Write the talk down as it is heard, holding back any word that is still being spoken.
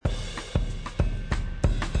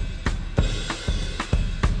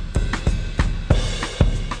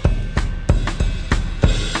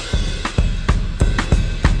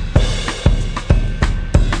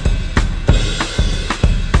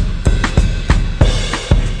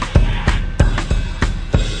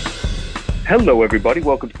Hello, everybody.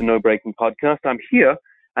 Welcome to the No Braking Podcast. I'm here,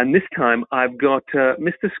 and this time I've got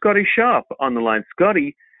Mr. Scottie Sharpe on the line.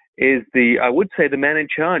 Scottie is I would say, the man in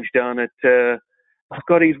charge down at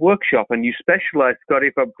Scotties Workshop, and you specialize, Scottie,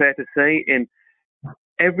 if I'm fair to say, in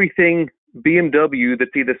everything BMW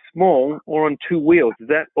that's either small or on two wheels. Is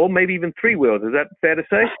that, or maybe even three wheels? Is that fair to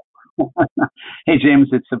say? Hey, James,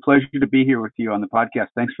 it's a pleasure to be here with you on the podcast.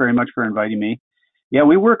 Thanks very much for inviting me. Yeah,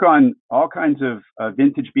 we work on all kinds of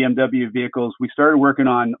vintage BMW vehicles. We started working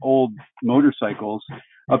on old motorcycles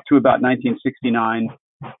up to about 1969.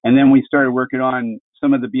 And then we started working on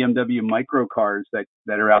some of the BMW micro cars that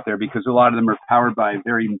are out there, because a lot of them are powered by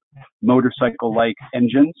very motorcycle-like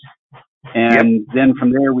engines. And then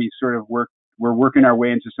from there, we're working our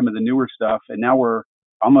way into some of the newer stuff. And now we're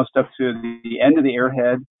almost up to the end of the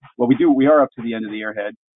Airhead. Well, we are up to the end of the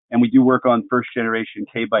Airhead. And we do work on first generation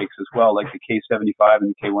K bikes as well, like the K75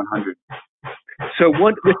 and the K100. So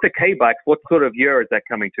with the K bikes, what sort of year is that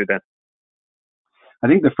coming to then? I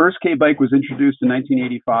think the first K bike was introduced in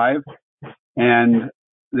 1985, and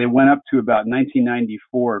they went up to about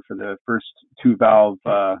 1994 for the first two valve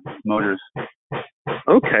motors.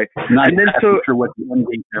 Okay. And then not sure what the end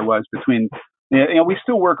date there was between. We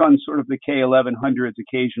still work on sort of the K1100s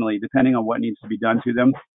occasionally, depending on what needs to be done to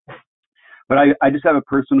them. But I just have a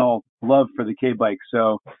personal love for the K bike,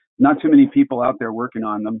 so not too many people out there working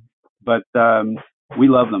on them, but we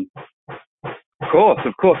love them. Of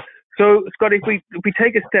course. So, Scottie, if we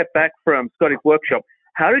take a step back from Scotties Workshop,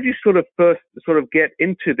 how did you first get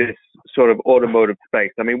into this sort of automotive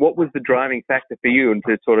space? I mean, what was the driving factor for you and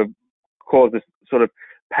to sort of cause this sort of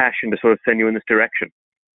passion to sort of send you in this direction?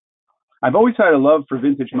 I've always had a love for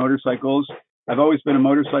vintage motorcycles. I've always been a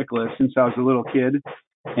motorcyclist since I was a little kid,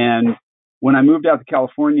 and when I moved out to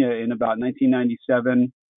California in about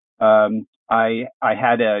 1997, I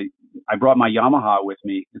brought my Yamaha with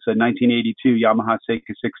me. It's a 1982 Yamaha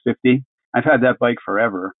Seika 650. I've had that bike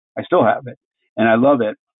forever. I still have it, and I love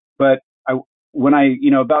it. But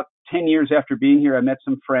about 10 years after being here, I met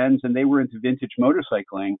some friends, and they were into vintage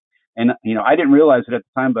motorcycling. And, I didn't realize it at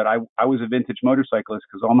the time, but I was a vintage motorcyclist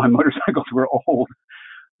because all my motorcycles were old.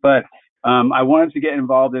 But I wanted to get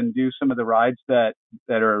involved and do some of the rides that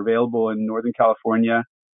are available in Northern California,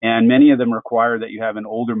 and many of them require that you have an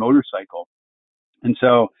older motorcycle. And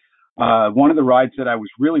so one of the rides that I was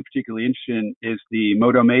really particularly interested in is the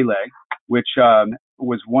Moto Melee, which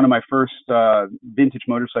was one of my first vintage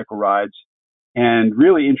motorcycle rides, and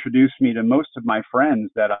really introduced me to most of my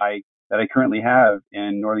friends that I currently have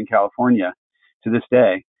in Northern California to this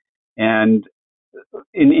day. And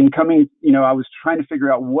in coming, I was trying to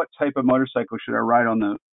figure out what type of motorcycle should I ride on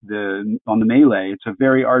the Melee. It's a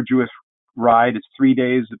very arduous ride. It's 3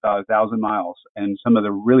 days, about 1,000 miles, and some of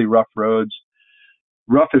the really roughest roads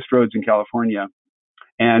in California.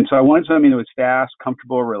 And so I wanted something that was fast,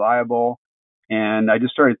 comfortable, reliable. And I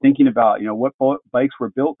just started thinking about, what bikes were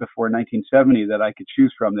built before 1970 that I could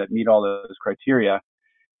choose from that meet all those criteria.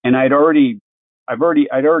 And I'd already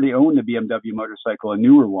owned a BMW motorcycle, a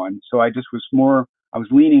newer one. So I was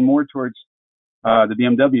leaning more towards the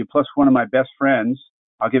BMW. Plus, one of my best friends,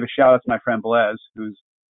 I'll give a shout out to my friend Blaise, who's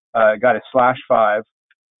got a /5,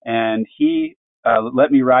 and he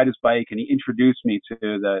let me ride his bike, and he introduced me to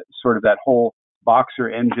the sort of that whole boxer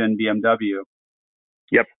engine BMW.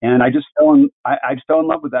 Yep. And I just fell in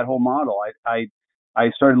love with that whole model. I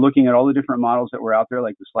started looking at all the different models that were out there,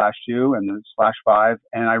 like the /2 and the /5,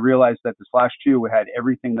 and I realized that the /2 had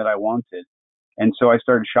everything that I wanted. And so I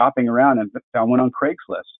started shopping around and found one on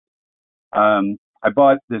Craigslist. I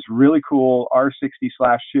bought this really cool R60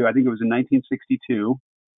 /2, I think it was in 1962,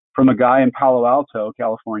 from a guy in Palo Alto,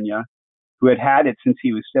 California, who had it since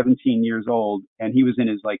he was 17 years old, and he was in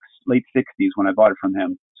his late 60s when I bought it from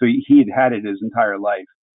him. So he had it his entire life.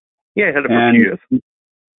 Yeah, he had it for a few years.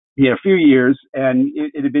 Yeah, a few years, and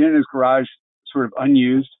it had been in his garage sort of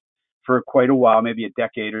unused for quite a while, maybe a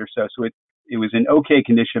decade or so. So it was in okay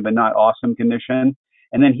condition, but not awesome condition.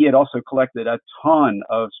 And then he had also collected a ton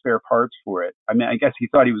of spare parts for it. I mean, I guess he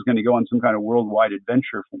thought he was going to go on some kind of worldwide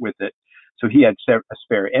adventure with it. So he had a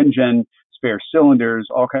spare engine, spare cylinders,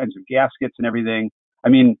 all kinds of gaskets and everything. I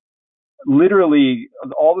mean, literally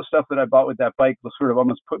all the stuff that I bought with that bike was sort of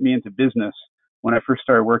almost put me into business when I first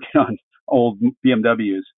started working on old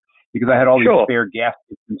BMWs, because I had all these spare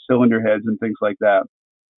gaskets and cylinder heads and things like that.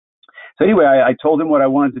 So anyway, I told him what I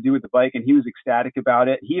wanted to do with the bike, and he was ecstatic about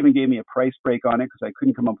it. He even gave me a price break on it because I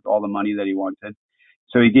couldn't come up with all the money that he wanted.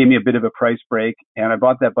 So he gave me a bit of a price break, and I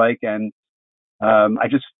bought that bike, and I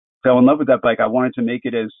just fell in love with that bike. I wanted to make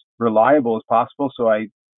it as reliable as possible, so I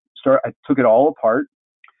took it all apart,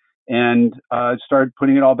 and started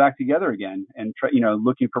putting it all back together again, and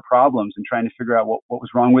looking for problems and trying to figure out what was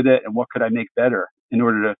wrong with it and what could I make better in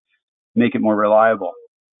order to make it more reliable.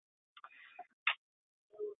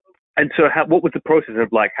 And so what was the process of,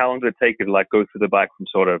 like, how long did it take you to, like, go through the bike from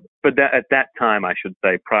sort of, but at that time, I should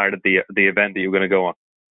say, prior to the event that you were going to go on?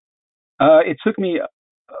 It took me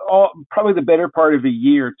probably the better part of a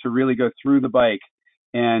year to really go through the bike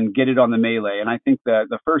and get it on the Melee. And I think that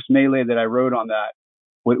the first Melee that I rode on that,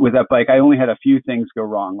 with that bike, I only had a few things go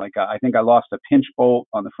wrong. Like, I think I lost a pinch bolt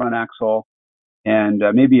on the front axle and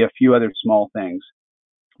maybe a few other small things,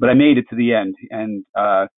 but I made it to the end.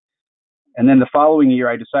 And then the following year,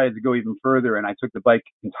 I decided to go even further, and I took the bike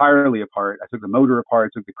entirely apart. I took the motor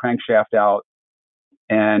apart, took the crankshaft out,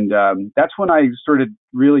 and that's when I started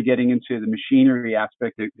really getting into the machinery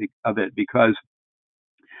aspect of it, because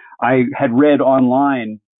I had read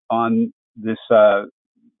online on this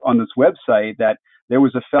website that there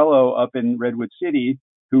was a fellow up in Redwood City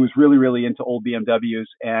who was really, really into old BMWs,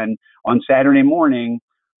 and on Saturday morning,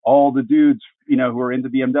 all the dudes, who are into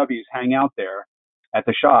BMWs hang out there at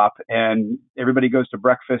the shop, and everybody goes to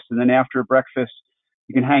breakfast, and then after breakfast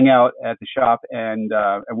you can hang out at the shop and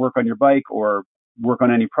work on your bike or work on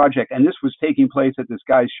any project. And this was taking place at this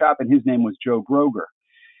guy's shop, and his name was Joe Groeger.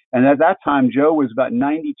 And at that time, Joe was about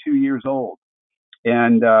 92 years old.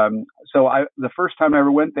 And so the first time I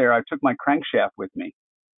ever went there, I took my crankshaft with me,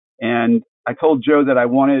 and I told Joe that I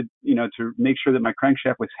wanted, to make sure that my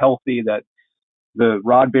crankshaft was healthy, that the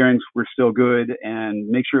rod bearings were still good, and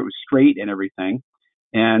make sure it was straight and everything.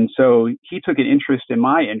 And so he took an interest in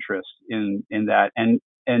my interest in that.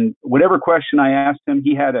 And whatever question I asked him,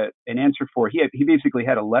 he had an answer for. He basically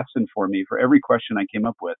had a lesson for me for every question I came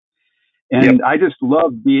up with. And Yep. I just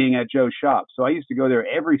loved being at Joe's shop. So I used to go there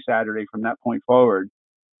every Saturday from that point forward.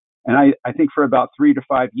 And I think for about 3 to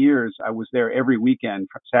 5 years, I was there every weekend,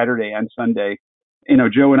 Saturday and Sunday.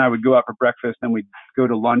 Joe and I would go out for breakfast, then we'd go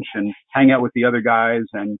to lunch and hang out with the other guys.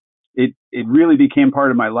 And it really became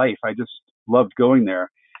part of my life. I just loved going there.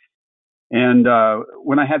 And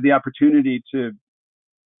when I had the opportunity to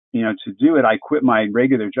do it, I quit my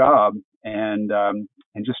regular job and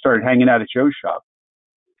just started hanging out at Joe's shop.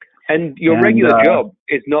 And your regular job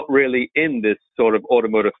is not really in this sort of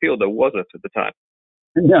automotive field, though, was it, at the time?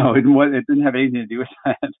 No, it didn't have anything to do with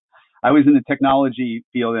that. I was in the technology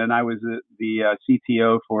field, and I was the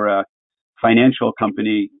CTO for a financial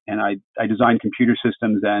company, and I designed computer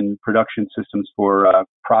systems and production systems for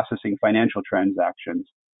processing financial transactions.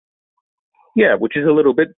 Yeah, which is a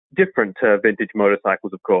little bit different to vintage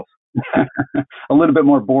motorcycles, of course. A little bit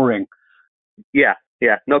more boring. Yeah,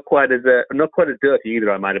 not quite as dirty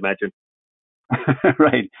either, I might imagine.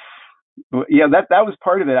 Right. Yeah, that was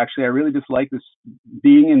part of it, actually. I really just like this,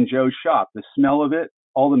 being in Joe's shop, the smell of it,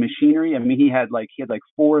 all the machinery. I mean, he had like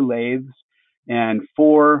 4 lathes and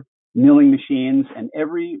 4 milling machines, and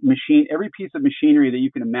every piece of machinery that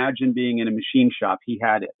you can imagine being in a machine shop, he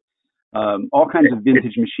had it. All kinds of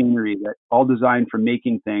vintage machinery that all designed for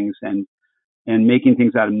making things and making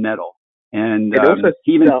things out of metal. And it also,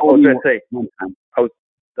 he even told me I was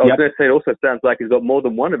going to say, it also sounds like he's got more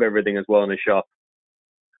than one of everything as well in his shop.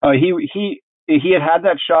 He had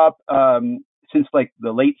that shop since like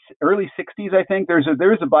the early 60s, I think. There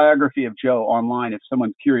is a biography of Joe online if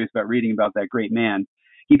someone's curious about reading about that great man.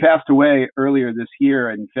 He passed away earlier this year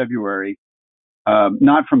in February,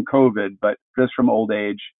 not from COVID, but just from old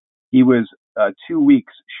age. He was 2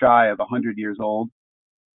 weeks shy of 100 years old.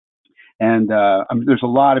 And there's a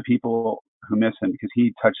lot of people who miss him because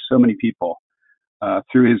he touched so many people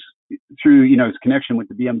through his connection with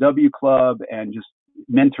the BMW club and just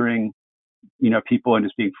mentoring, people and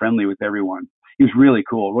just being friendly with everyone. He was really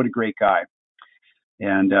cool. What a great guy.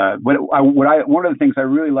 And one of the things I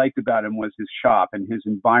really liked about him was his shop and his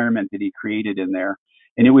environment that he created in there.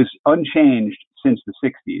 And it was unchanged since the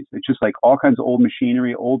 60s. It's just like all kinds of old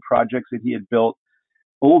machinery, old projects that he had built,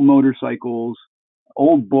 old motorcycles,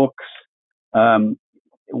 old books,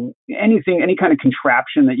 any kind of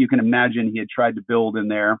contraption that you can imagine he had tried to build in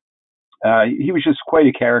there. He was just quite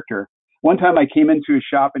a character. One time I came into his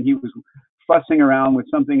shop and he was fussing around with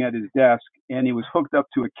something at his desk, and he was hooked up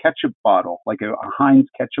to a ketchup bottle, like a Heinz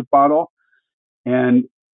ketchup bottle. And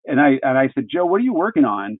I said, Joe, what are you working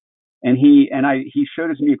on? And he showed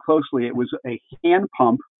it to me closely. It was a hand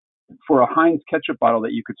pump for a Heinz ketchup bottle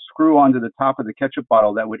that you could screw onto the top of the ketchup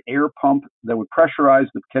bottle that would air pump, that would pressurize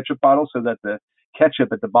the ketchup bottle so that the ketchup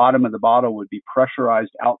at the bottom of the bottle would be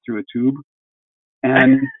pressurized out through a tube.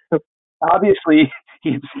 And obviously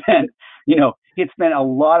he had spent a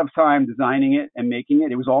lot of time designing it and making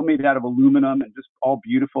it. It was all made out of aluminum and just all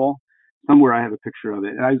beautiful. somewhere I have a picture of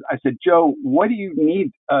it. And I said, Joe, what do you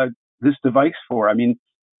need this device for? I mean,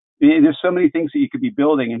 there's so many things that you could be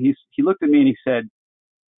building. And he looked at me and he said,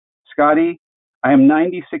 Scottie, I am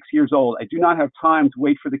 96 years old. I do not have time to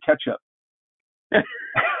wait for the ketchup. So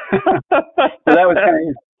that was kind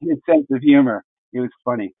of his sense of humor. It was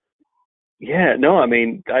funny. Yeah, no, I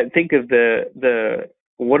mean, I think of the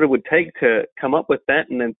what it would take to come up with that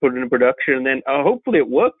and then put it in production, and then hopefully it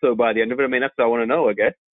works though by the end of it. I mean, that's what I want to know, I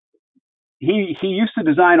guess. He used to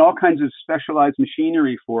design all kinds of specialized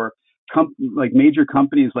machinery for like major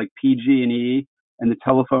companies like PG&E and the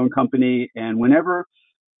telephone company. And whenever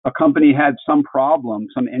a company had some problem,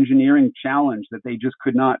 some engineering challenge that they just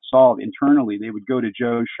could not solve internally, they would go to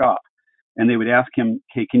Joe's shop and they would ask him,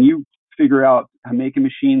 "Okay, can you figure out how to make a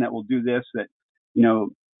machine that will do this, that, you know,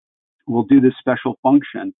 will do this special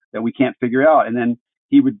function that we can't figure out?" And then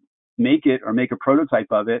he would make it or make a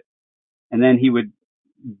prototype of it. And then he would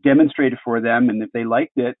demonstrate it for them. And if they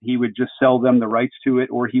liked it, he would just sell them the rights to it,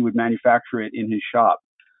 or he would manufacture it in his shop.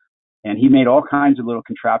 And he made all kinds of little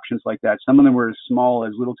contraptions like that. Some of them were as small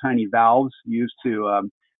as little tiny valves used to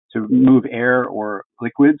move air or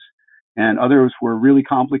liquids. And others were really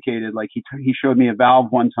complicated. Like he showed me a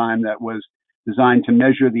valve one time that was designed to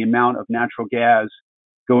measure the amount of natural gas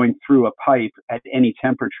going through a pipe at any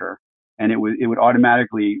temperature. And it would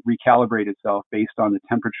automatically recalibrate itself based on the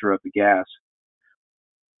temperature of the gas.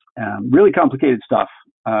 Really complicated stuff.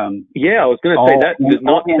 Yeah, I was going to say that does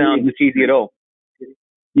not sound easy at all.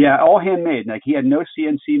 Yeah, all handmade. Like he had no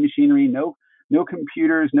CNC machinery, no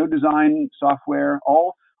computers, no design software.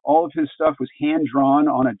 All of his stuff was hand drawn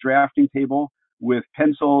on a drafting table with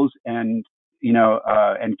pencils and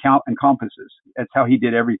and compasses. That's how he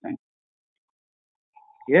did everything.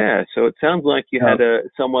 Yeah, so it sounds like you had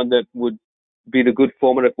someone that would be the good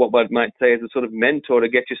format of what one might say is a sort of mentor to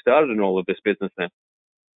get you started in all of this business then.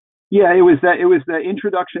 Yeah, it was the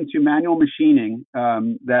introduction to manual machining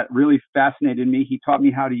that really fascinated me. He taught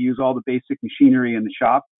me how to use all the basic machinery in the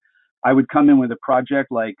shop. I would come in with a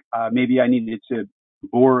project like maybe I needed to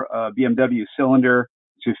bore a BMW cylinder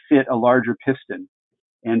to fit a larger piston.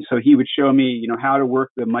 And so he would show me, how to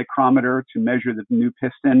work the micrometer to measure the new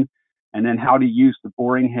piston, and then how to use the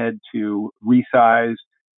boring head to resize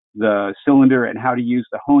the cylinder, and how to use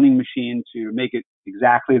the honing machine to make it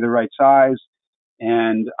exactly the right size.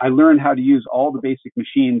 And I learned how to use all the basic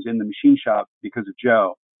machines in the machine shop because of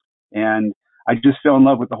Joe. And I just fell in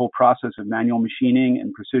love with the whole process of manual machining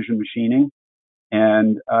and precision machining,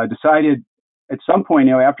 and decided at some point,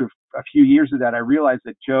 after a few years of that, I realized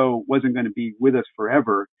that Joe wasn't going to be with us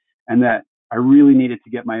forever, and that I really needed to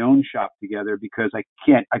get my own shop together because I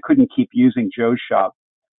couldn't keep using Joe's shop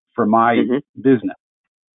for my business.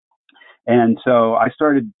 And so I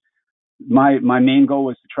started, my main goal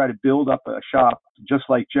was to try to build up a shop just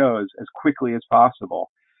like Joe's as quickly as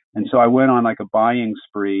possible. And so I went on like a buying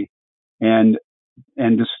spree and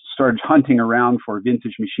just started hunting around for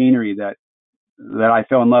vintage machinery that I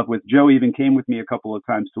fell in love with. Joe even came with me a couple of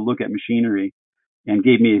times to look at machinery and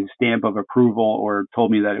gave me a stamp of approval or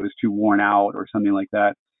told me that it was too worn out or something like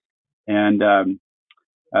that. And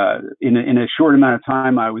in a short amount of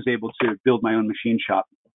time, I was able to build my own machine shop.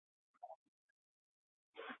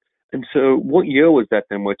 And so what year was that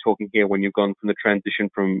then we're talking here when you've gone from the transition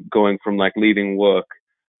from going from like leaving work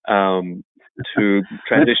to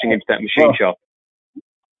transitioning into that machine shop?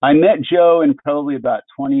 I met Joe in probably about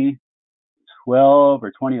 2012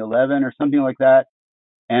 or 2011 or something like that.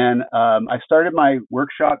 And I started my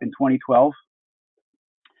workshop in 2012.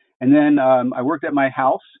 And then I worked at my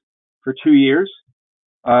house for 2 years.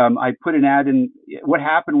 I put an ad in. What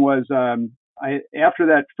happened was after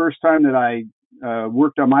that first time that I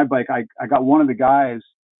worked on my bike, I got one of the guys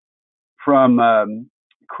from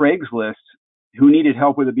Craigslist who needed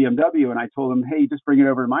help with a BMW, and I told him, "Hey, just bring it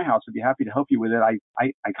over to my house. I'd be happy to help you with it."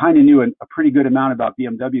 I kind of knew a pretty good amount about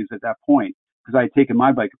BMWs at that point because I had taken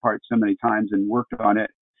my bike apart so many times and worked on it,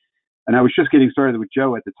 and I was just getting started with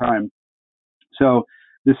Joe at the time. So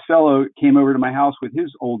this fellow came over to my house with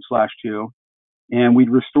his old /2, and we'd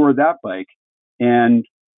restored that bike, and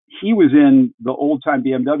he was in the old time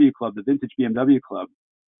BMW club, the vintage BMW club.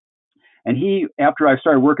 And after I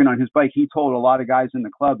started working on his bike, he told a lot of guys in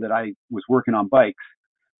the club that I was working on bikes.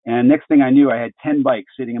 And next thing I knew, I had 10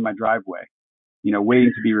 bikes sitting in my driveway,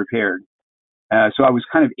 waiting to be repaired. So I was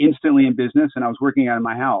kind of instantly in business, and I was working out of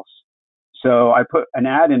my house. So I put an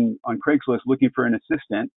ad in on Craigslist looking for an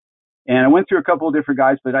assistant. And I went through a couple of different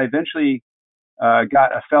guys, but I eventually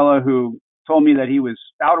got a fellow who told me that he was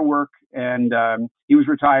out of work and he was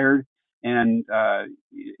retired, and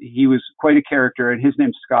he was quite a character, and his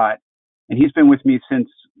name's Scott. And he's been with me since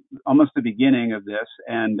almost the beginning of this,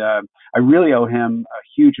 and I really owe him a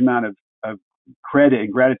huge amount of credit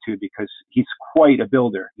and gratitude because he's quite a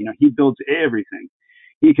builder. You know, he builds everything.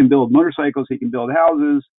 He can build motorcycles, he can build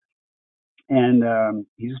houses, and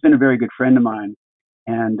he's just been a very good friend of mine.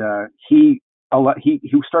 And he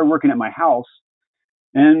started working at my house,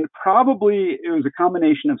 and probably it was a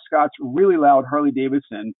combination of Scott's really loud Harley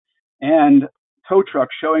Davidson and tow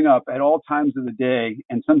trucks showing up at all times of the day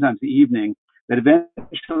and sometimes the evening that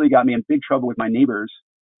eventually got me in big trouble with my neighbors.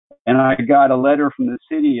 And I got a letter from the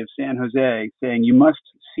city of San Jose saying, you must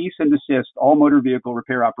cease and desist all motor vehicle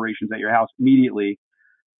repair operations at your house immediately,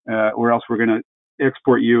 or else we're going to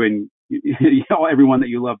export you and everyone that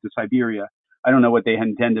you love to Siberia. I don't know what they had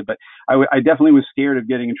intended, but I definitely was scared of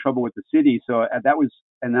getting in trouble with the city. So that was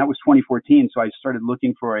 2014. So I started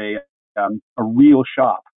looking for a real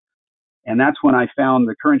shop. And that's when I found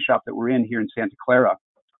the current shop that we're in here in Santa Clara.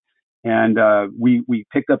 And we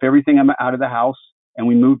picked up everything out of the house and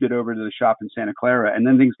we moved it over to the shop in Santa Clara. And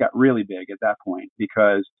then things got really big at that point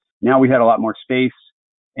because now we had a lot more space,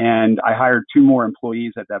 and I hired 2 more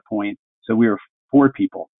employees at that point. So we were 4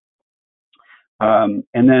 people. And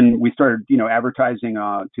then we started, advertising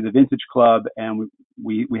to the Vintage Club, and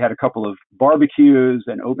we had a couple of barbecues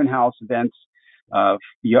and open house events,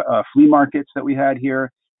 flea markets that we had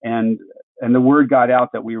here, and the word got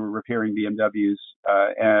out that we were repairing BMWs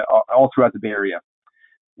all throughout the Bay Area.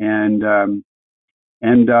 And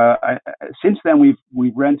since then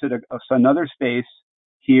we've rented another space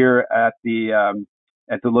here at the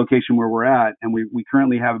location where we're at, and we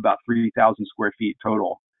currently have about 3,000 square feet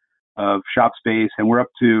total of shop space, and we're up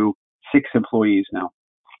to 6 employees now.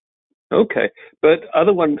 Okay. But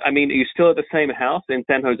other one, are you still at the same house in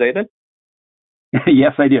San Jose then?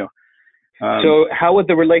 Yes, I do. So how are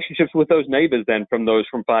the relationships with those neighbors then from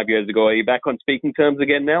 5 years ago? Are you back on speaking terms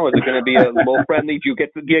again now? Is it going to be a more friendly? Do you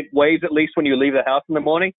get waves at least when you leave the house in the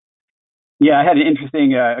morning? Yeah, I had an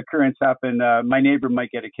interesting occurrence happen. My neighbor might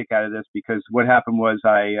get a kick out of this because what happened was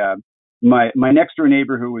my next door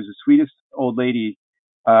neighbor, who was the sweetest old lady,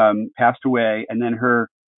 passed away, and then her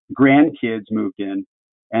grandkids moved in,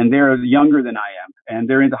 and they're younger than I am, and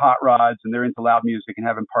they're into hot rods and they're into loud music and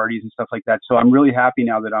having parties and stuff like that. So I'm really happy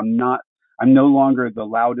now that I'm no longer the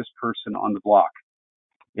loudest person on the block,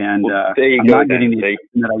 and I'm not getting the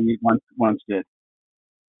attention that I once did.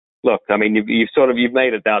 Look, you've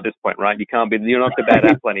made it now at this point, right? You're not the bad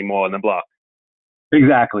apple anymore on the block.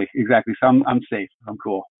 Exactly. So I'm safe. I'm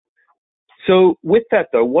cool. So with that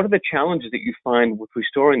though, what are the challenges that you find with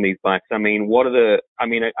restoring these bikes? I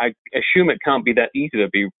assume it can't be that easy to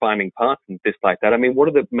be finding parts and this like that. What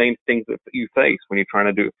are the main things that you face when you're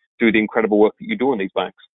trying to do the incredible work that you do on these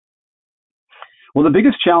bikes? Well, the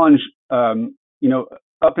biggest challenge,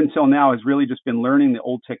 up until now has really just been learning the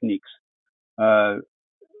old techniques.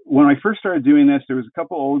 When I first started doing this, there was a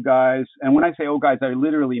couple old guys, and when I say old guys, I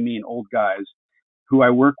literally mean old guys who I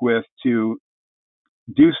work with to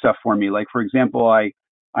do stuff for me. Like, for example, I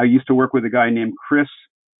used to work with a guy named Chris,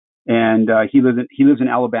 and he lives in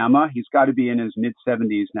Alabama. He's got to be in his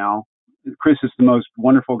mid-70s now. Chris is the most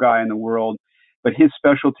wonderful guy in the world, but his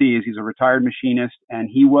specialty is he's a retired machinist, and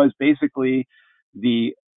he was basically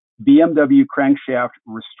the BMW crankshaft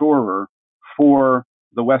restorer for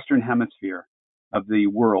the Western Hemisphere of the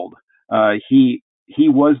world. He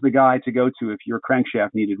was the guy to go to if your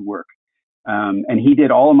crankshaft needed work. And he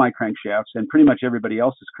did all of my crankshafts and pretty much everybody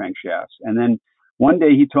else's crankshafts. And then one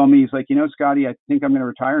day he told me, he's like, Scotty, I think I'm going to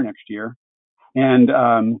retire next year. And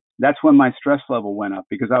that's when my stress level went up,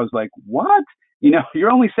 because I was like, what?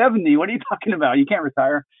 You're only 70. What are you talking about? You can't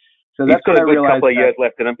retire. So that's when I realized. He's got a good couple of years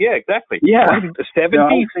left in him. Yeah, exactly. Yeah.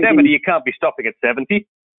 70, you can't be stopping at 70.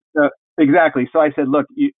 Exactly. So I said, look,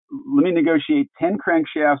 let me negotiate 10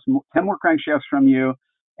 more crankshafts from you.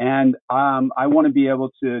 And I want to be able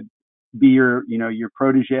to be your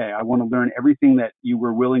protege. I want to learn everything that you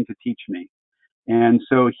were willing to teach me. And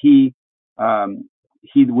so he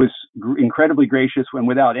was incredibly gracious, when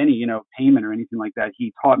without any, payment or anything like that,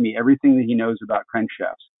 he taught me everything that he knows about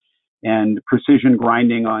crankshafts and precision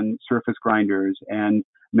grinding on surface grinders and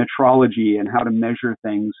metrology and how to measure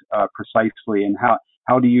things precisely, and how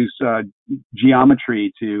to use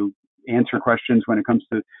geometry to answer questions when it comes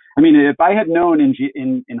to. If I had known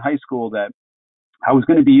in high school that I was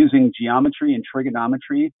going to be using geometry and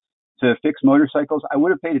trigonometry to fix motorcycles, I would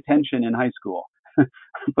have paid attention in high school.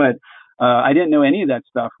 But I didn't know any of that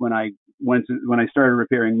stuff when I started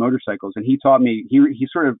repairing motorcycles. And he taught me. He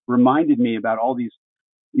sort of reminded me about all these,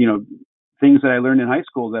 things that I learned in high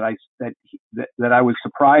school that I was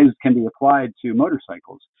surprised can be applied to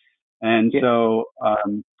motorcycles. And so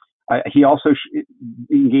he also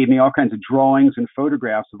he gave me all kinds of drawings and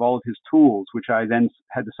photographs of all of his tools, which I then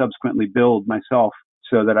had to subsequently build myself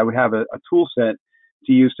so that I would have a tool set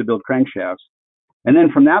to use to build crankshafts. And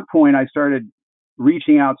then from that point, I started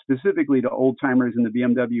reaching out specifically to old timers in the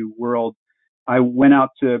BMW world. I went out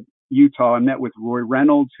to Utah. I met with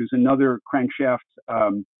Reynolds, who's another crankshaft.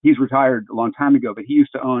 He's retired a long time ago, but he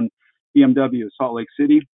used to own BMW Salt Lake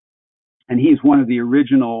City, and he's one of the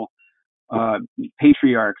original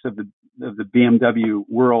patriarchs of the BMW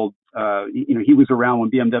world. He was around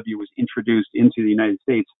when BMW was introduced into the United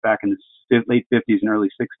States back in the late 50s and early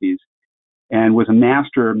 60s, and was a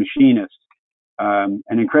master machinist, an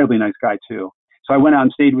incredibly nice guy too. So I went out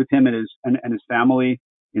and stayed with him and his family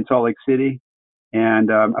in Salt Lake City.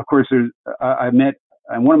 And of course, I met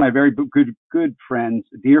one of my very good friends,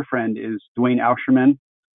 dear friend, is Duane Ausherman,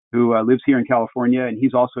 who lives here in California, and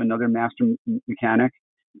he's also another master mechanic.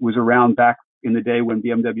 Was around back in the day when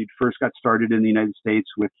BMW first got started in the United States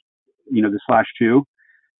with, the Slash 2.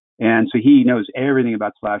 And so he knows everything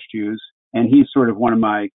about Slash 2s, and he's sort of one of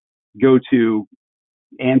my go-to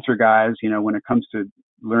answer guys, when it comes to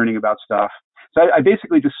learning about stuff. So I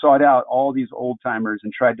basically just sought out all these old timers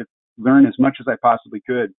and tried to learn as much as I possibly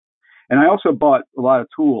could. And I also bought a lot of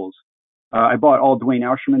tools. I bought all Duane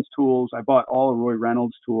Ausherman's tools. I bought all of Roy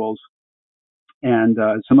Reynolds' tools, and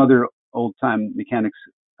some other old-time mechanics.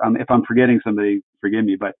 If I'm forgetting somebody, forgive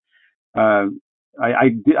me, but I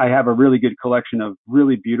have a really good collection of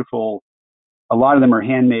really beautiful. A lot of them are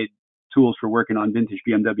handmade tools for working on vintage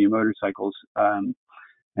BMW motorcycles, and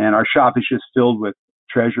our shop is just filled with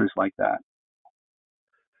treasures like that.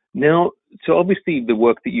 Now, so obviously the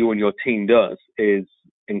work that you and your team does is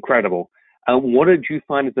incredible. What did you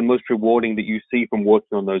find is the most rewarding that you see from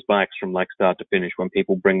working on those bikes from like start to finish when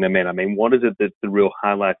people bring them in? I mean, what is it that's the real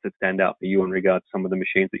highlights that stand out for you in regards to some of the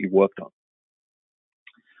machines that you've worked on?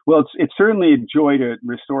 Well, it's certainly a joy to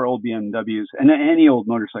restore old BMWs and any old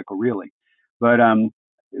motorcycle, really. But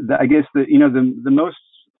I guess the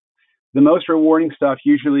most rewarding stuff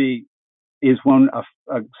usually is when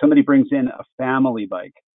somebody brings in a family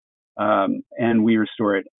bike. And we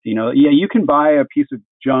restore it. You can buy a piece of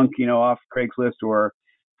junk, off Craigslist, or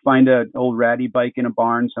find an old ratty bike in a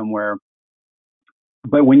barn somewhere.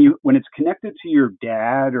 But when it's connected to your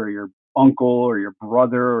dad or your uncle or your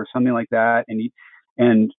brother or something like that,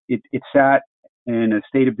 and it sat in a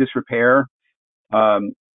state of disrepair,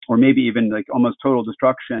 or maybe even like almost total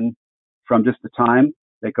destruction from just the time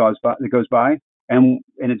that goes by, and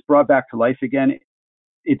it's brought back to life again,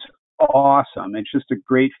 it's awesome. It's just a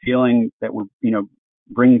great feeling that we're,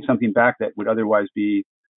 bringing something back that would otherwise be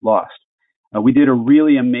lost. We've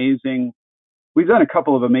done a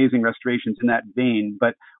couple of amazing restorations in that vein,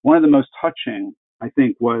 but one of the most touching, I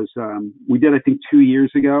think, was, we did, 2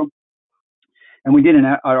 years ago, and we did an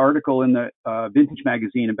article in the Vintage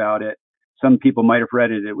magazine about it. Some people might have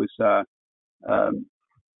read it. It was,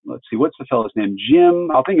 let's see, what's the fellow's name? Jim.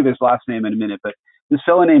 I'll think of his last name in a minute, but this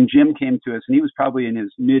fellow named Jim came to us, and he was probably in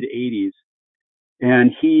his mid-80s,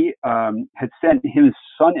 and he had sent his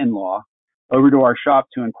son-in-law over to our shop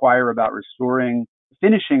to inquire about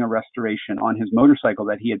finishing a restoration on his motorcycle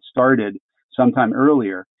that he had started sometime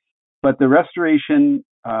earlier. But the restoration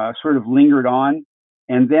sort of lingered on,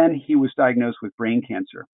 and then he was diagnosed with brain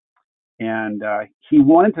cancer. And he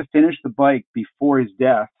wanted to finish the bike before his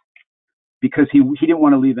death because he didn't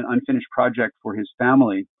want to leave an unfinished project for his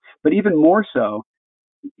family. But even more so,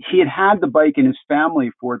 he had the bike in his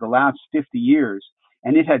family for the last 50 years,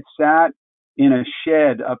 and it had sat in a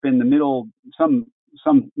shed up in the middle, some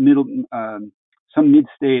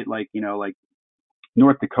mid-state, like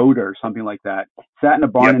North Dakota or something like that. Sat in a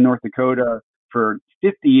barn in North Dakota for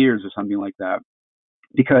 50 years or something like that,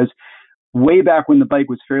 because way back when the bike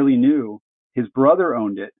was fairly new, his brother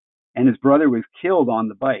owned it, and his brother was killed on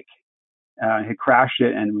the bike. Had crashed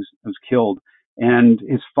it and was killed. And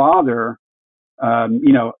his father,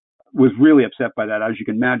 was really upset by that, as you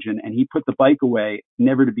can imagine. And he put the bike away,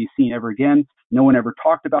 never to be seen ever again. No one ever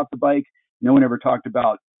talked about the bike. No one ever talked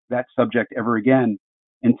about that subject ever again.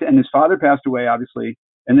 And his father passed away, obviously.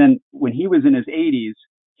 And then when he was in his 80s,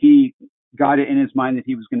 he got it in his mind that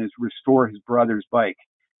he was going to restore his brother's bike.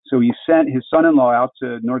 So he sent his son-in-law out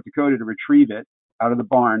to North Dakota to retrieve it out of the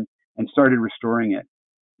barn and started restoring it.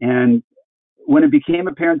 And when it became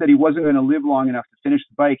apparent that he wasn't going to live long enough to finish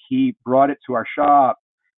the bike, he brought it to our shop.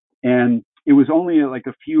 And it was only like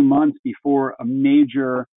a few months before a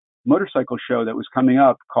major motorcycle show that was coming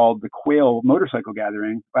up called the Quail Motorcycle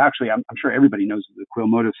Gathering. Well, actually, I'm sure everybody knows the Quail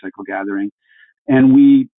Motorcycle Gathering. And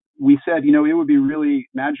we said, it would be really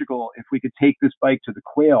magical if we could take this bike to the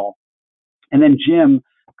Quail, and then Jim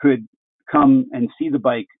could come and see the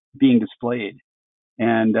bike being displayed.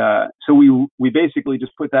 And so we basically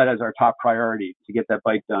just put that as our top priority to get that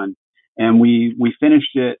bike done. And we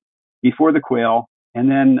finished it before the Quail. And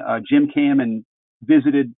then Jim came and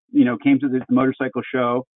visited, came to the motorcycle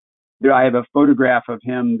show. There, I have a photograph of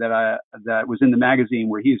him that was in the magazine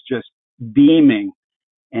where he's just beaming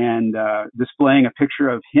and displaying a picture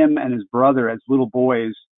of him and his brother as little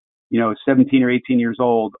boys, 17 or 18 years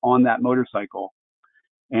old on that motorcycle.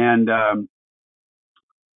 And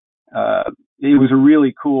it was a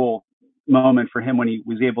really cool moment for him when he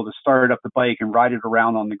was able to start up the bike and ride it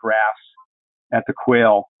around on the grass at the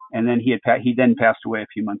Quail. And then he then passed away a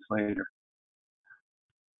few months later.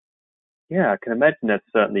 Yeah, I can imagine that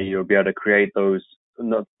certainly you'll be able to create those,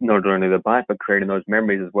 not only the bike, but creating those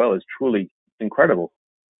memories as well is truly incredible.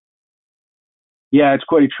 Yeah, it's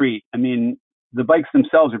quite a treat. I mean, the bikes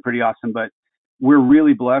themselves are pretty awesome, but we're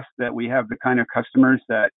really blessed that we have the kind of customers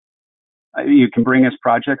that you can bring us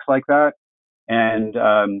projects like that. And,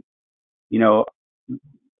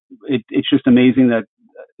 it's just amazing that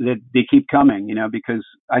they keep coming, because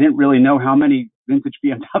I didn't really know how many vintage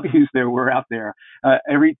BMWs there were out there.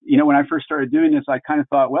 When I first started doing this, I kind of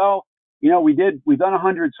thought, well, we've done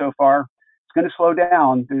 100 so far. It's going to slow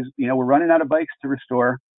down. We're running out of bikes to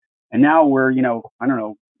restore. And now we're, I don't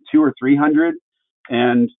know, 200 or 300,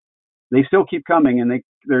 and they still keep coming, and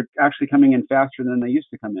they're actually coming in faster than they used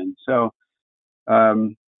to come in. So,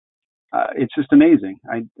 it's just amazing.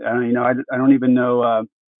 I don't even know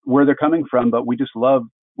where they're coming from, but we just love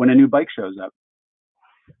when a new bike shows up.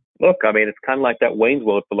 Look, I mean, it's kind of like that Wayne's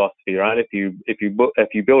World philosophy, right? If you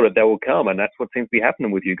build it, they will come, and that's what seems to be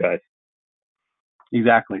happening with you guys.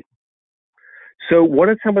 Exactly. So, what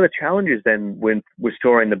are some of the challenges then when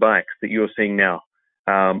restoring the bikes that you're seeing now?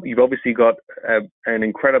 You've obviously got an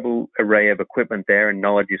incredible array of equipment there and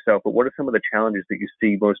knowledge yourself, but what are some of the challenges that you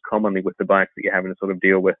see most commonly with the bikes that you're having to sort of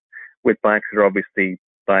deal with bikes that are obviously,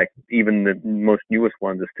 like, even the most newest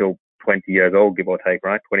ones are still 20 years old, give or take,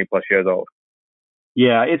 right? 20 plus years old.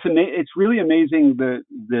 Yeah, it's really amazing the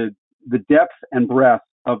depth and breadth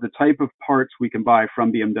of the type of parts we can buy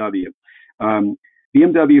from BMW.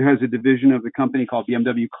 BMW has a division of the company called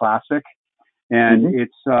BMW Classic, and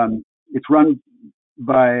it's run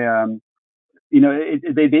by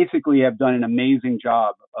they basically have done an amazing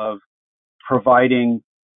job of providing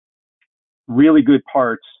really good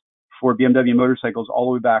parts for BMW motorcycles all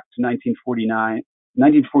the way back to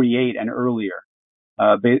 1948 and earlier.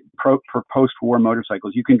 For post-war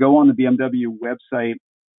motorcycles. You can go on the BMW website,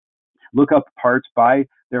 look up parts, buy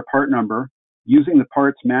their part number, using the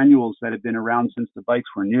parts manuals that have been around since the bikes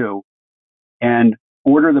were new, and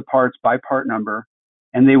order the parts by part number,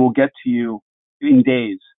 and they will get to you in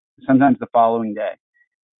days, sometimes the following day.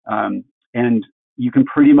 And you can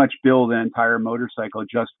pretty much build an entire motorcycle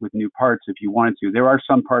just with new parts if you wanted to. There are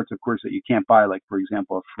some parts, of course, that you can't buy, like, for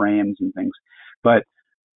example, frames and things, but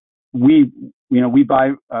we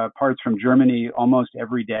buy parts from Germany almost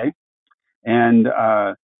every day, and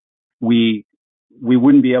we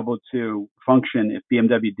wouldn't be able to function if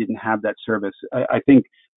BMW didn't have that service. I think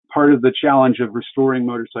part of the challenge of restoring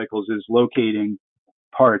motorcycles is locating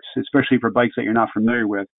parts, especially for bikes that you're not familiar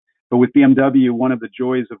with. But with BMW, one of the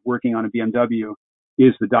joys of working on a BMW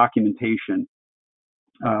is the documentation.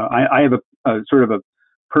 I have a sort of a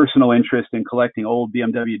personal interest in collecting old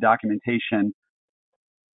BMW documentation,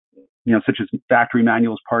 such as factory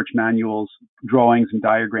manuals, parts manuals, drawings and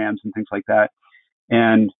diagrams and things like that.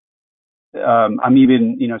 And I'm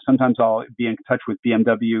even, sometimes I'll be in touch with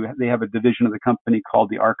BMW. They have a division of the company called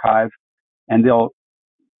the Archive, and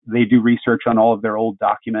they do research on all of their old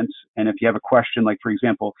documents. And if you have a question, like, for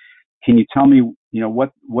example, can you tell me,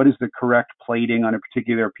 what is the correct plating on a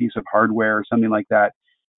particular piece of hardware or something like that,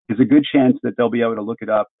 there's a good chance that they'll be able to look it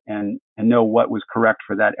up and know what was correct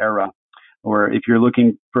for that era. Or if you're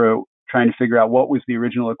looking for trying to figure out what was the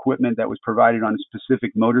original equipment that was provided on a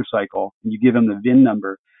specific motorcycle, and you give them the VIN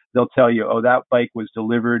number, they'll tell you, oh, that bike was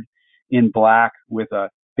delivered in black with a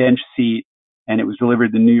bench seat, and it was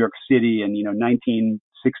delivered to New York City in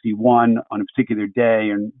 1961 on a particular day.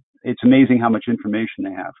 And it's amazing how much information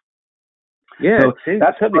they have. Yeah, so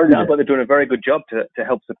that certainly sounds like they're doing a very good job to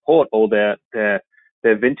help support all their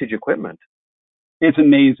vintage equipment. It's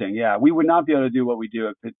amazing. Yeah, we would not be able to do what we do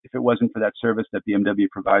if it wasn't for that service that BMW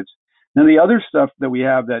provides. Now, the other stuff that we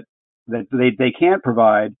have that they can't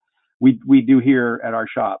provide, we do here at our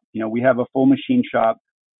shop. We have a full machine shop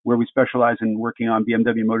where we specialize in working on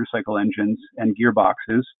BMW motorcycle engines and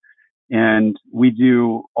gearboxes, and we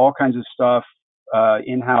do all kinds of stuff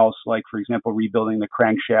in-house, like, for example, rebuilding the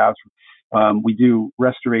crankshafts. We do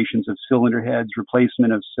restorations of cylinder heads,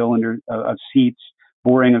 replacement of seats,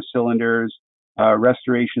 boring of cylinders,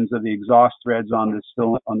 restorations of the exhaust threads on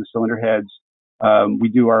the cylinder heads. We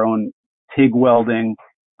do our own TIG welding.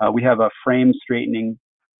 We have a frame straightening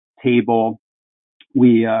table.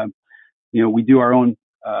 We do our own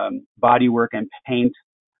body work and paint.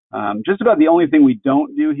 Just about the only thing we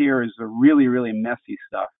don't do here is the really, really messy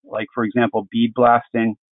stuff. Like, for example, bead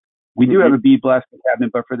blasting. We do have a bead blasting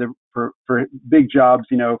cabinet, but for big jobs,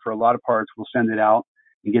 for a lot of parts, we'll send it out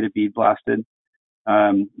and get it bead blasted.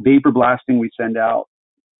 Vapor blasting we send out,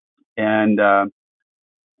 and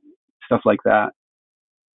stuff like that.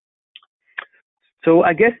 So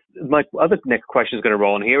I guess my other next question is going to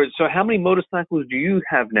roll in here. So how many motorcycles do you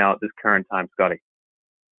have now at this current time, Scottie?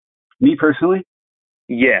 Me personally?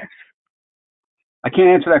 Yes. I can't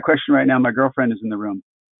answer that question right now. My girlfriend is in the room.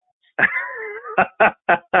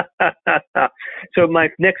 So my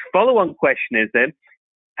next follow-on question is then,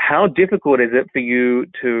 how difficult is it for you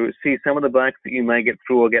to see some of the bikes that you may get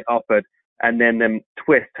through or get offered and then them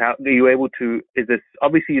twist? How are you able to,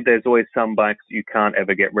 obviously there's always some bikes you can't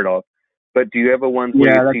ever get rid of, but do you ever ones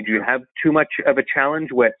where do you have too much of a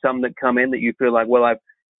challenge where some that come in that you feel like, well, I've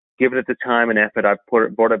given it the time and effort, I've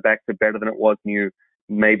brought it back to better than it was new,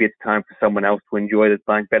 maybe it's time for someone else to enjoy this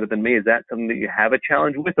bike better than me? Is that something that you have a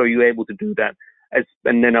challenge with, or are you able to do that?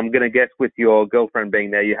 And then I'm going to guess with your girlfriend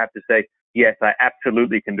being there, you have to say, yes, I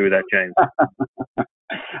absolutely can do that, James.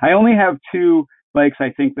 I only have 2 bikes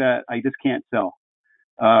I think that I just can't sell.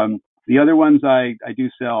 The other ones I do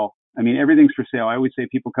sell. I mean, everything's for sale. I always say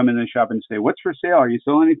people come in the shop and say, what's for sale? Are you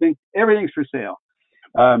selling anything? Everything's for sale.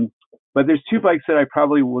 But there's 2 bikes that I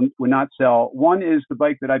probably would not sell. One is the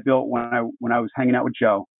bike that I built when I was hanging out with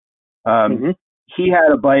Joe. He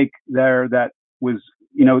had a bike there that was,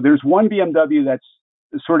 there's one BMW that's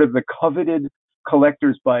sort of the coveted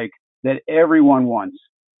collector's bike that everyone wants,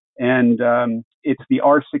 and it's the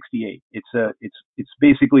R68. It's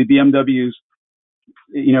basically BMWs,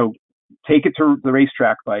 take it to the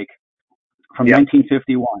racetrack bike from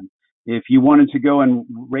 1951. If you wanted to go and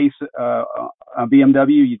race a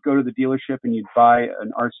BMW, you'd go to the dealership and you'd buy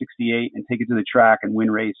an R68 and take it to the track and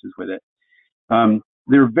win races with it.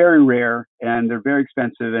 They're very rare and they're very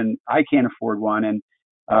expensive, and I can't afford one, and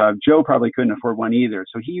Joe probably couldn't afford one either.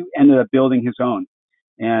 So he ended up building his own,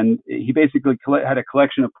 and he basically had a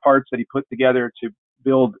collection of parts that he put together to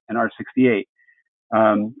build an R68.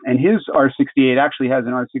 And his R68 actually has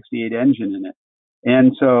an R68 engine in it,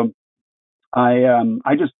 and so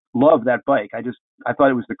I just love that bike. I thought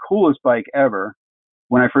it was the coolest bike ever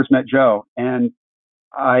when I first met Joe, and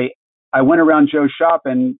I went around Joe's shop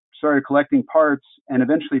and started collecting parts, and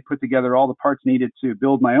eventually put together all the parts needed to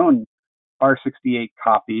build my own R68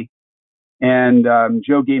 copy. And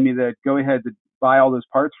Joe gave me the go ahead to buy all those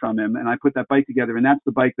parts from him, and I put that bike together, and that's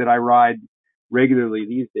the bike that I ride regularly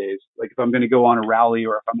these days. Like if I'm going to go on a rally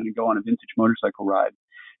or if I'm going to go on a vintage motorcycle ride,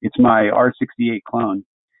 it's my R68 clone.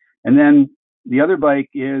 And then the other bike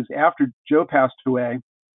is, after Joe passed away,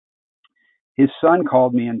 his son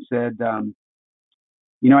called me and said,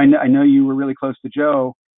 I know you were really close to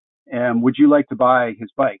Joe, and would you like to buy his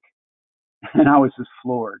bike? And I was just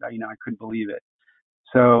floored. I couldn't believe it.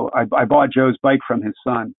 So I bought Joe's bike from his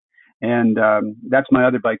son, and that's my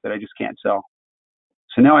other bike that I just can't sell.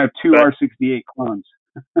 So now I have 2 R68 clones.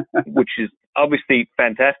 Which is obviously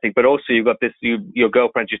fantastic, but also you've got this, your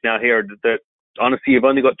girlfriend just now here, that honestly you've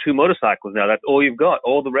only got 2 motorcycles now. That's all you've got.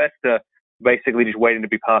 All the rest are basically just waiting to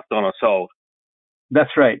be passed on or sold. That's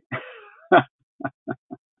right.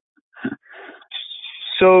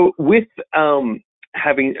 So with you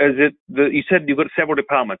said you've got several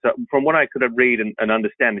departments. From what I could read and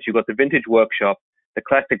understand, that you've got the vintage workshop, the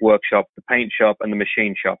classic workshop, the paint shop, and the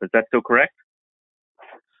machine shop. Is that still correct?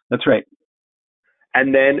 That's right.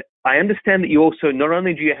 And then I understand that you also, not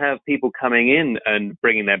only do you have people coming in and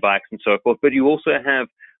bringing their bikes and so forth, but you also have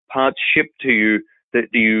parts shipped to you that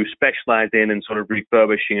you specialize in and sort of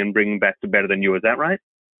refurbishing and bringing back to better than you. Is that right?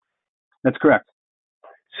 That's correct.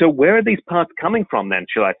 So where are these parts coming from then,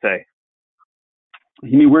 shall I say?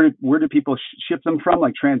 You mean where do people ship them from,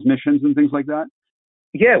 like transmissions and things like that?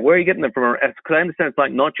 Yeah, where are you getting them from? Because I understand it's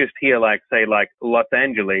like not just here, like say like Los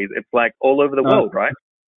Angeles. It's like all over the world, right?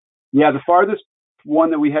 Yeah, the farthest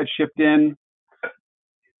one that we had shipped in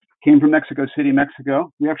came from Mexico City,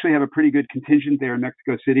 Mexico. We actually have a pretty good contingent there in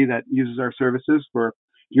Mexico City that uses our services for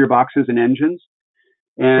gearboxes and engines.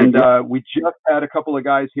 And we just had a couple of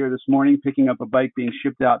guys here this morning picking up a bike being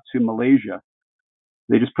shipped out to Malaysia.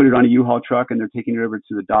 They just put it on a U-Haul truck and they're taking it over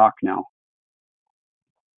to the dock now.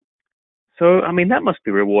 So, I mean, that must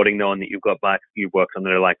be rewarding knowing that you've got bikes you've worked on that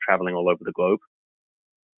are like traveling all over the globe.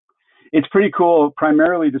 It's pretty cool,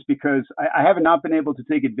 primarily just because I have not been able to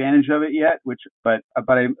take advantage of it yet, but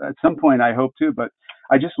at some point I hope to. But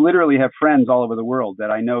I just literally have friends all over the world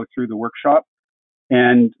that I know through the workshop.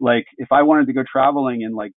 And like, if I wanted to go traveling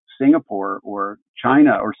in like Singapore or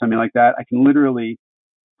China or something like that, I can literally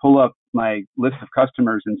pull up my list of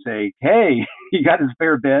customers and say, "Hey, you got a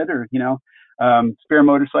spare bed or, spare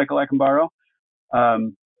motorcycle I can borrow?"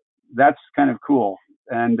 That's kind of cool.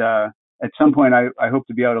 And at some point, I hope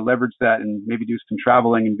to be able to leverage that and maybe do some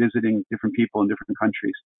traveling and visiting different people in different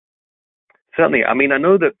countries. Certainly. I mean, I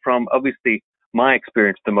know that from obviously my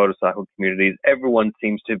experience with the motorcycle communities, everyone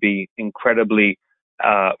seems to be incredibly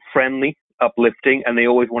friendly, uplifting, and they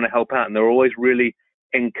always want to help out, and they're always really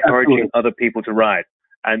encouraging other people to ride.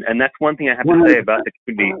 And that's one thing I have to say about the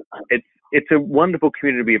community. It's a wonderful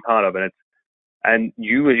community to be a part of, and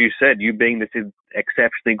you, as you said, you being this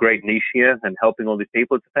exceptionally great niche here and helping all these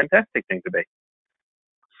people, it's a fantastic thing to be.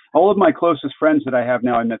 All of my closest friends that I have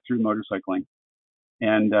now, I met through motorcycling.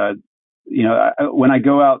 And, when I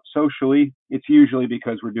go out socially, it's usually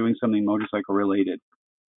because we're doing something motorcycle related.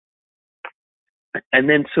 And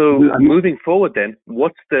then, so moving forward then,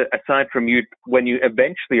 aside from you, when you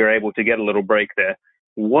eventually are able to get a little break there,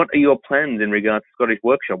 what are your plans in regards to Scotties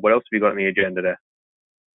Workshop? What else have you got on the agenda there?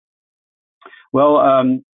 Well,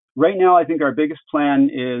 right now, I think our biggest plan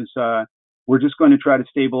is we're just going to try to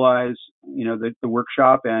stabilize, the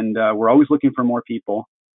workshop, and we're always looking for more people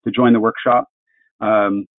to join the workshop.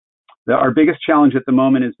 Our biggest challenge at the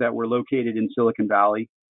moment is that we're located in Silicon Valley,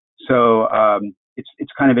 so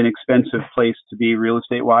it's kind of an expensive place to be real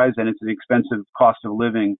estate wise, and it's an expensive cost of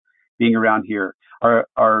living being around here.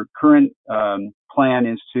 Our current plan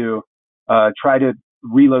is to try to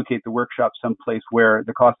relocate the workshop someplace where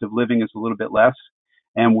the cost of living is a little bit less,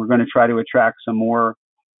 and we're going to try to attract some more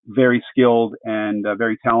very skilled and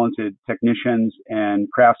very talented technicians and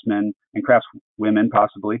craftsmen and craftswomen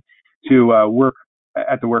possibly to work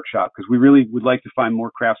at the workshop, because we really would like to find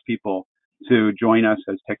more craftspeople to join us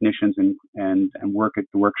as technicians and work at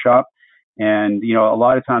the workshop. And a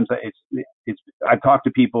lot of times I've talked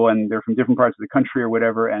to people and they're from different parts of the country or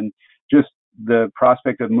whatever, and just the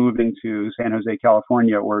prospect of moving to San Jose,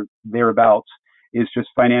 California or thereabouts is just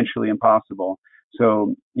financially impossible.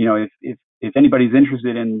 So, if anybody's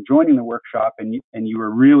interested in joining the workshop and you are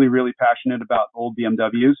really, really passionate about old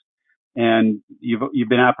BMWs and you've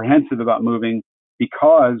been apprehensive about moving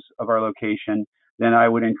because of our location, then I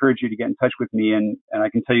would encourage you to get in touch with me, and I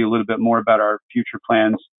can tell you a little bit more about our future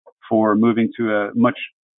plans for moving to a much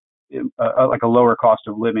like a lower cost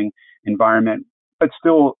of living environment, but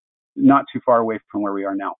still not too far away from where we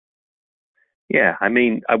are now. Yeah, I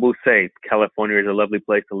mean, I will say California is a lovely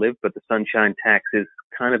place to live, but the sunshine tax is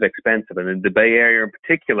kind of expensive. And in the Bay Area in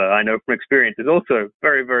particular, I know from experience, is also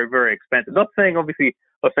very, very, very expensive. Not saying obviously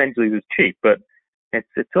Los Angeles is cheap, but it's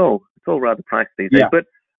all rather pricey these days. But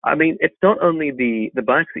I mean, it's not only the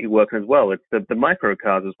bikes that you work on as well, it's the micro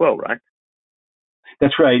cars as well, right?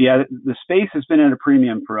 That's right. Yeah, the space has been at a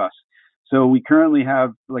premium for us. So we currently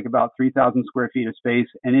have like about 3,000 square feet of space,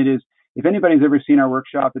 and it is, if anybody's ever seen our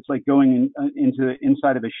workshop, it's like going into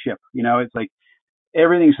inside of a ship. It's like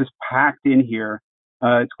everything's just packed in here.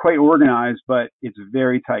 It's quite organized, but it's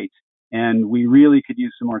very tight, and we really could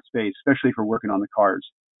use some more space, especially for working on the cars.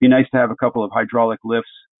 It'd be nice to have a couple of hydraulic lifts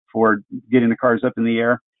for getting the cars up in the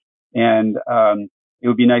air, and it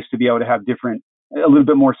would be nice to be able to have a little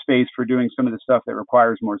bit more space for doing some of the stuff that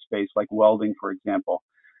requires more space, like welding, for example.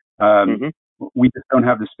 We just don't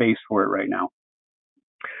have the space for it right now.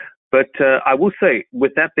 But I will say,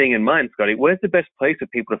 with that being in mind, Scottie, where's the best place for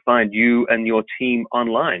people to find you and your team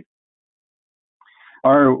online?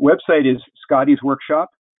 Our website is Scotties Workshop,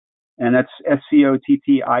 and that's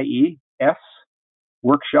SCOTTIES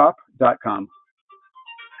workshop.com.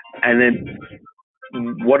 And then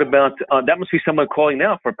what about, that must be someone calling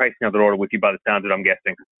now for placing another order with you by the sound that I'm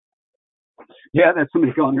guessing. Yeah, that's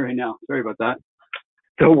somebody calling right now. Sorry about that.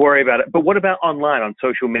 Don't worry about it. But what about online on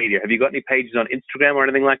social media? Have you got any pages on Instagram or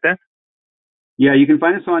anything like that? Yeah, you can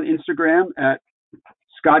find us on Instagram at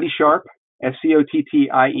Scottie Sharpe,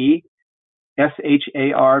 SCOTTIE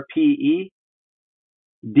SHARPE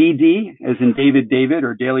DD, as in David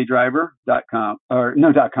or dailydriver.com, or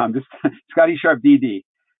no, .com, just Scottie Sharpe DD.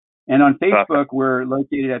 And on Facebook, we're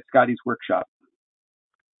located at Scotties Workshop.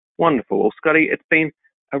 Wonderful. Well, Scottie, it's been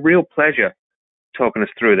a real pleasure talking us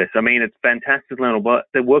through this. I mean, it's fantastic, but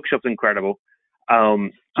the workshop's incredible.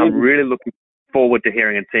 I'm really looking forward to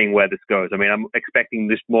hearing and seeing where this goes. I mean, I'm expecting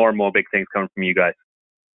just more and more big things coming from you guys.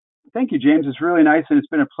 Thank you, James. It's really nice, and it's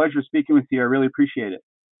been a pleasure speaking with you. I really appreciate it.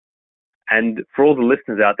 And for all the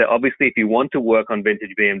listeners out there, obviously, if you want to work on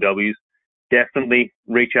vintage BMWs, definitely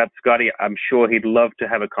reach out to Scottie. I'm sure he'd love to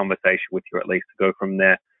have a conversation with you, at least to go from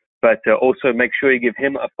there. But also make sure you give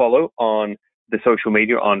him a follow on the social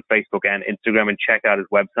media on Facebook and Instagram, and check out his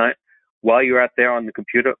website. While you're out there on the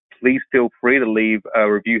computer, please feel free to leave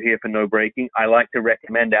a review here for No Braking. I like to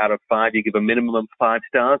recommend out of 5, you give a minimum of 5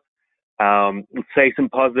 stars. Say some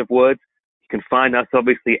positive words. You can find us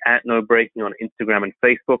obviously at No Braking on Instagram and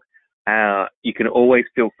Facebook. You can always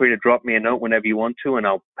feel free to drop me a note whenever you want to, and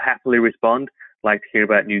I'll happily respond. Like to hear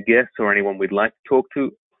about new guests or anyone we'd like to talk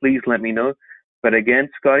to, please let me know. But again,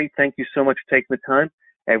 Scottie, thank you so much for taking the time.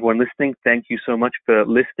 Everyone listening, thank you so much for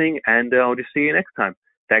listening, and I'll just see you next time.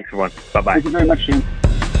 Thanks, everyone. Bye-bye. Thank you very much,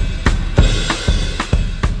 Shane.